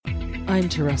I'm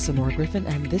Teresa Moore Griffin,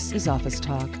 and this is Office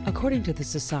Talk. According to the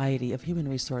Society of Human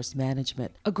Resource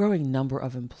Management, a growing number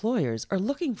of employers are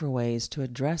looking for ways to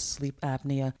address sleep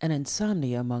apnea and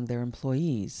insomnia among their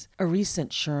employees. A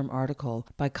recent SHRM article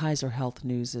by Kaiser Health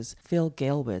News' Phil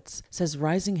Galewitz says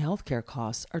rising healthcare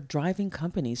costs are driving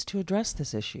companies to address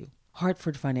this issue.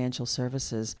 Hartford Financial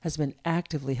Services has been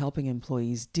actively helping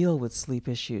employees deal with sleep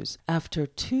issues after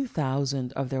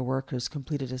 2,000 of their workers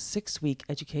completed a 6-week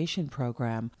education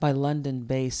program by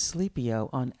London-based Sleepio.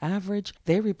 On average,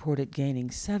 they reported gaining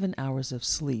 7 hours of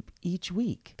sleep each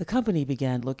week. The company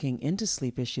began looking into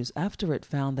sleep issues after it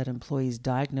found that employees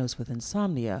diagnosed with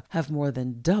insomnia have more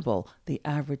than double the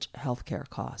average healthcare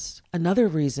cost. Another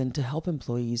reason to help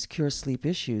employees cure sleep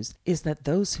issues is that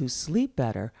those who sleep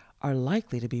better are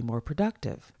likely to be more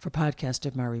productive. For podcast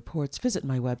of my reports, visit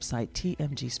my website,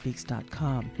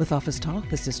 tmgspeaks.com. With Office Talk,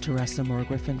 this is Teresa Moore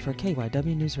Griffin for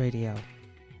KYW News Radio.